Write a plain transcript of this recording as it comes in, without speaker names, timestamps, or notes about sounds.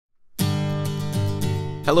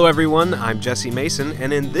Hello everyone, I'm Jesse Mason,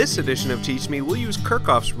 and in this edition of Teach Me, we'll use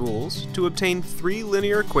Kirchhoff's rules to obtain 3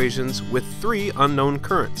 linear equations with 3 unknown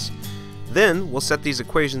currents. Then, we'll set these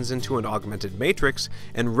equations into an augmented matrix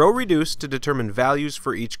and row reduce to determine values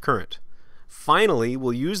for each current. Finally,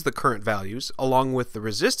 we'll use the current values, along with the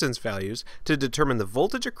resistance values, to determine the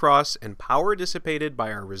voltage across and power dissipated by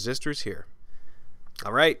our resistors here.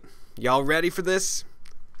 Alright, y'all ready for this?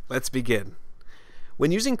 Let's begin.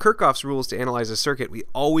 When using Kirchhoff's rules to analyze a circuit, we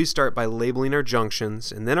always start by labeling our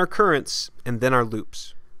junctions, and then our currents, and then our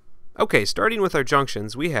loops. Okay, starting with our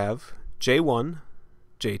junctions, we have J1,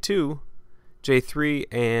 J2, J3,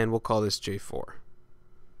 and we'll call this J4.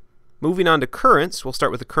 Moving on to currents, we'll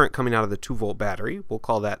start with the current coming out of the 2-volt battery. We'll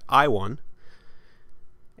call that I1.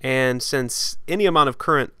 And since any amount of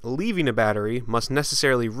current leaving a battery must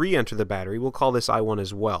necessarily re-enter the battery, we'll call this I1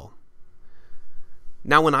 as well.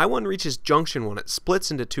 Now when I1 reaches junction 1, it splits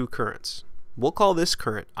into 2 currents. We'll call this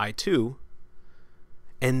current I2,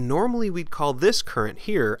 and normally we'd call this current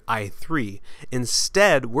here I3.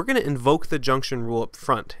 Instead, we're going to invoke the junction rule up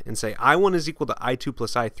front and say I1 is equal to I2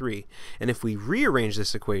 plus I3. And if we rearrange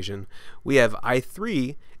this equation, we have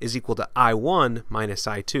I3 is equal to I1 minus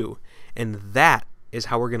I2. And that is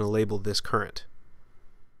how we're going to label this current.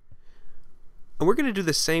 And we're going to do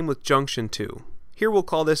the same with junction 2. Here we'll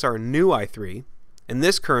call this our new I3. And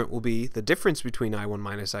this current will be the difference between I1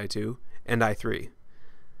 minus I2 and I3.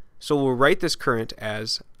 So we'll write this current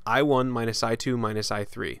as I1 minus I2 minus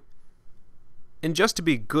I3. And just to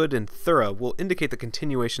be good and thorough, we'll indicate the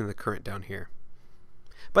continuation of the current down here.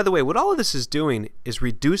 By the way, what all of this is doing is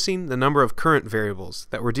reducing the number of current variables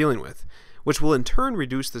that we're dealing with, which will in turn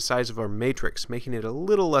reduce the size of our matrix, making it a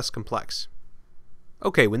little less complex.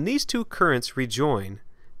 Okay, when these 2 currents rejoin,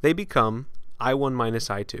 they become I1 minus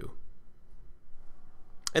I2.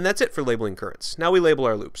 And that's it for labeling currents. Now we label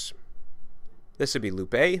our loops. This would be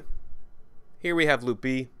loop A. Here we have loop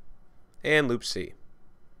B and loop C.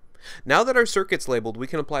 Now that our circuit's labeled, we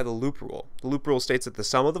can apply the loop rule. The loop rule states that the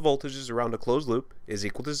sum of the voltages around a closed loop is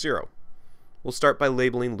equal to 0. We'll start by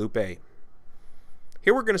labeling loop A.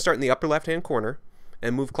 Here we're going to start in the upper left-hand corner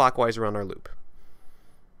and move clockwise around our loop.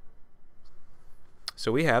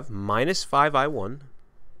 So we have minus 5I1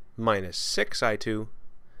 minus 6I2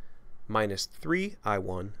 minus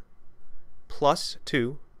 3I1 plus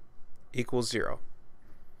 2 equals 0.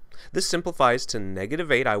 This simplifies to negative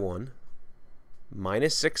 8I1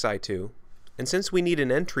 minus 6I2, and since we need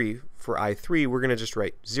an entry for I3, we're going to just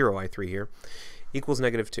write 0I3 here, equals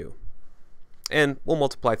negative 2. And we'll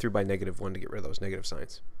multiply through by negative 1 to get rid of those negative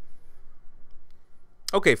signs.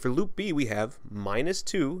 Okay, for loop B we have minus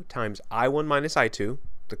 2 times I1 minus I2,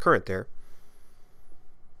 the current there,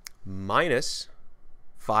 minus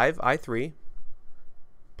 5I3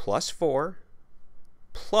 plus 4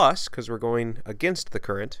 plus, because we're going against the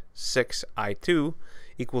current, 6I2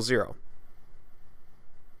 equals 0.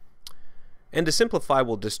 And to simplify,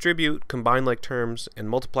 we'll distribute, combine like terms, and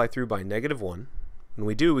multiply through by negative 1. When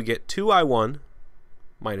we do, we get 2I1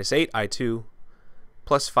 minus 8I2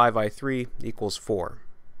 plus 5I3 equals 4.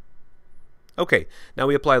 Okay, now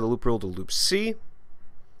we apply the loop rule to loop C.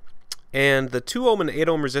 And the 2 ohm and 8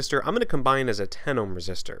 ohm resistor, I'm going to combine as a 10 ohm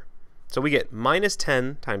resistor. So we get minus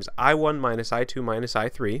 10 times I1 minus I2 minus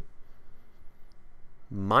I3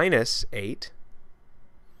 minus 8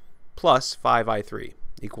 plus 5I3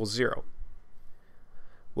 equals 0.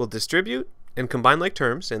 We'll distribute and combine like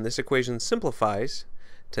terms, and this equation simplifies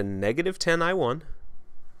to negative 10I1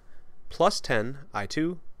 plus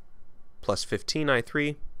 10I2 plus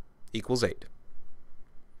 15I3 equals 8.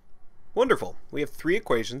 Wonderful. We have 3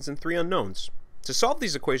 equations and 3 unknowns. To solve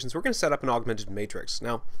these equations, we're going to set up an augmented matrix.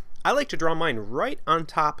 Now, I like to draw mine right on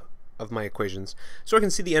top of my equations so I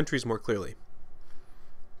can see the entries more clearly.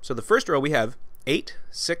 So the first row we have 8,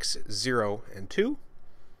 6, 0, and 2.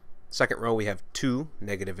 Second row we have 2,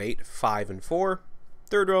 negative 8, 5, and 4.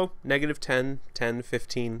 Third row, negative 10, 10,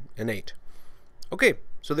 15, and 8. Okay,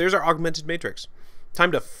 so there's our augmented matrix.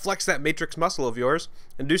 Time to flex that matrix muscle of yours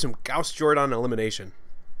and do some Gauss-Jordan Elimination.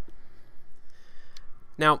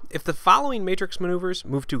 Now, if the following matrix maneuvers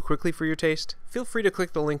move too quickly for your taste, feel free to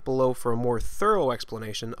click the link below for a more thorough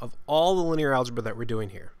explanation of all the linear algebra that we're doing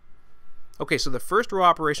here. Okay, so the first row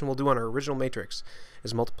operation we'll do on our original matrix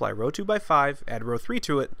is multiply row 2 by 5, add row 3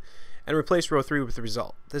 to it, and replace row 3 with the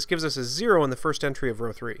result. This gives us a 0 in the first entry of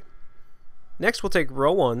row 3. Next, we'll take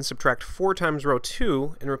row 1, subtract 4 times row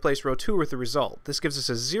 2, and replace row 2 with the result. This gives us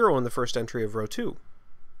a 0 in the first entry of row 2.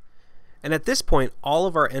 And at this point, all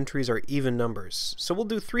of our entries are even numbers. So we'll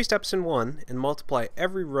do 3 steps in 1 and multiply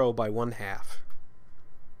every row by 1/2.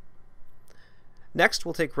 Next,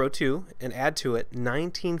 we'll take row 2 and add to it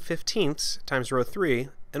 19/15 times row 3,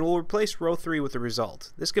 and we'll replace row 3 with the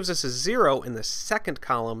result. This gives us a 0 in the second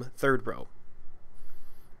column, third row.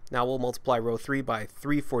 Now we'll multiply row 3 by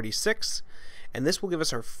 346, and this will give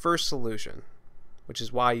us our first solution, which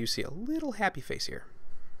is why you see a little happy face here.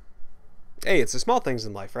 Hey, it's the small things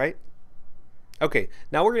in life, right? Okay,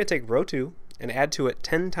 now we're going to take row 2 and add to it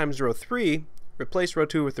 10 times row 3, replace row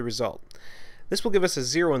 2 with the result. This will give us a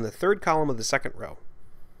 0 in the third column of the second row.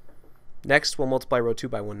 Next, we'll multiply row 2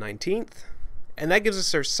 by 1/19, and that gives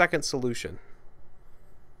us our second solution.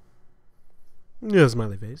 Yeah,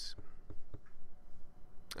 smiley face.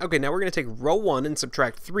 Okay, now we're going to take row 1 and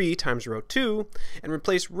subtract 3 times row 2 and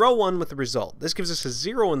replace row 1 with the result. This gives us a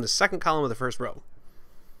 0 in the second column of the first row.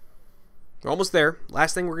 We're almost there.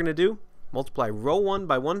 Last thing we're going to do, multiply row 1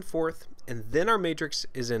 by 1/4, and then our matrix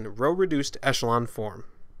is in row reduced echelon form.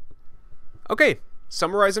 Okay,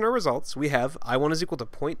 summarizing our results, we have I1 is equal to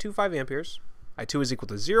 0.25 amperes, I2 is equal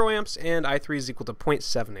to 0 amps, and I3 is equal to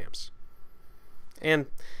 0.7 amps. And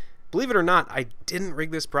believe it or not, I didn't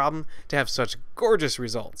rig this problem to have such gorgeous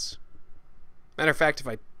results. Matter of fact, if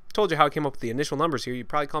I told you how I came up with the initial numbers here, you'd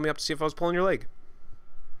probably call me up to see if I was pulling your leg.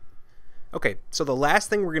 Okay, so the last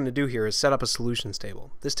thing we're going to do here is set up a solutions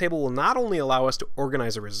table. This table will not only allow us to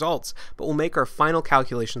organize our results, but will make our final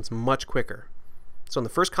calculations much quicker. So in the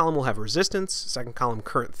first column we'll have resistance, second column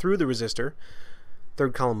current through the resistor,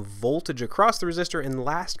 third column voltage across the resistor, and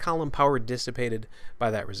last column power dissipated by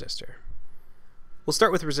that resistor. We'll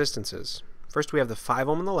start with resistances. First we have the 5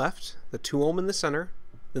 ohm on the left, the 2 ohm in the center,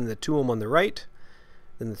 then the 2 ohm on the right,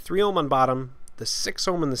 then the 3 ohm on bottom, the 6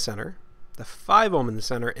 ohm in the center, the 5 ohm in the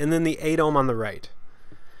center, and then the 8 ohm on the right.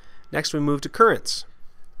 Next we move to currents.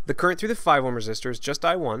 The current through the 5 ohm resistor is just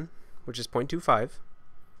I1, which is 0.25.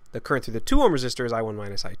 The current through the 2 ohm resistor is I1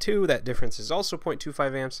 minus I2. That difference is also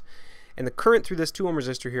 0.25 amps. And the current through this 2 ohm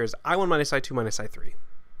resistor here is I1 minus I2 minus I3.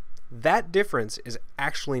 That difference is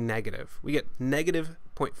actually negative. We get negative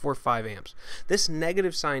 0.45 amps. This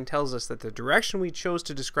negative sign tells us that the direction we chose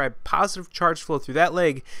to describe positive charge flow through that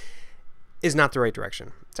leg is not the right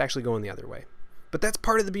direction. It's actually going the other way. But that's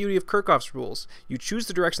part of the beauty of Kirchhoff's rules. You choose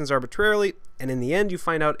the directions arbitrarily, and in the end you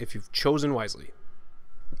find out if you've chosen wisely.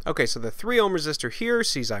 Okay, so the 3 ohm resistor here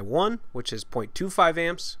sees I1, which is 0.25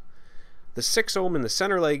 amps. The 6 ohm in the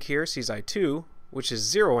center leg here sees I2, which is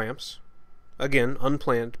 0 amps. Again,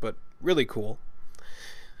 unplanned, but really cool.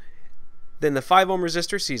 Then the 5 ohm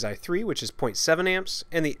resistor sees I3, which is 0.7 amps,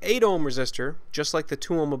 and the 8 ohm resistor, just like the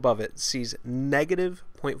 2 ohm above it, sees negative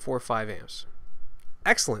 0.45 amps.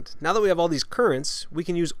 Excellent. Now that we have all these currents, we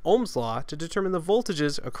can use Ohm's law to determine the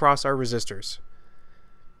voltages across our resistors.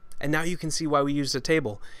 And now you can see why we used a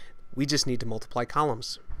table. We just need to multiply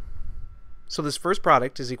columns. So this first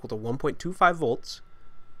product is equal to 1.25 volts.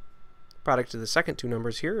 Product of the second two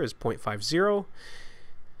numbers here is 0.50.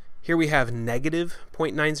 Here we have negative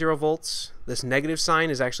 0.90 volts. This negative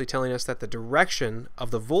sign is actually telling us that the direction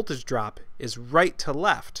of the voltage drop is right to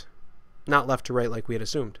left, not left to right like we had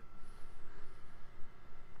assumed.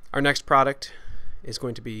 Our next product is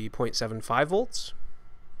going to be 0.75 volts.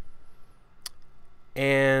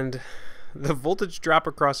 And the voltage drop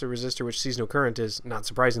across a resistor which sees no current is, not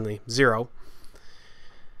surprisingly, 0.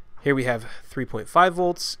 Here we have 3.5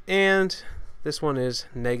 volts, and this one is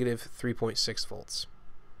negative 3.6 volts.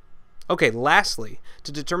 Okay, lastly,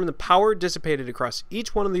 to determine the power dissipated across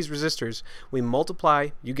each one of these resistors, we multiply,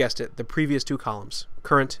 you guessed it, the previous two columns,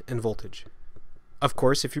 current and voltage. Of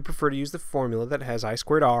course, if you prefer to use the formula that has I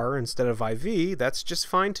squared R instead of IV, that's just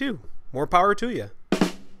fine too. More power to you.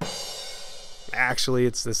 Actually,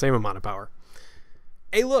 it's the same amount of power.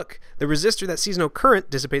 Hey look, the resistor that sees no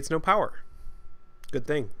current dissipates no power. Good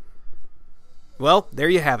thing. Well, there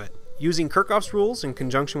you have it. Using Kirchhoff's rules in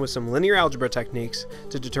conjunction with some linear algebra techniques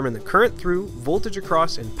to determine the current through, voltage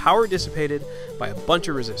across, and power dissipated by a bunch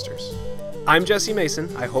of resistors. I'm Jesse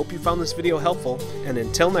Mason. I hope you found this video helpful, and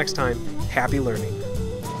until next time, happy learning.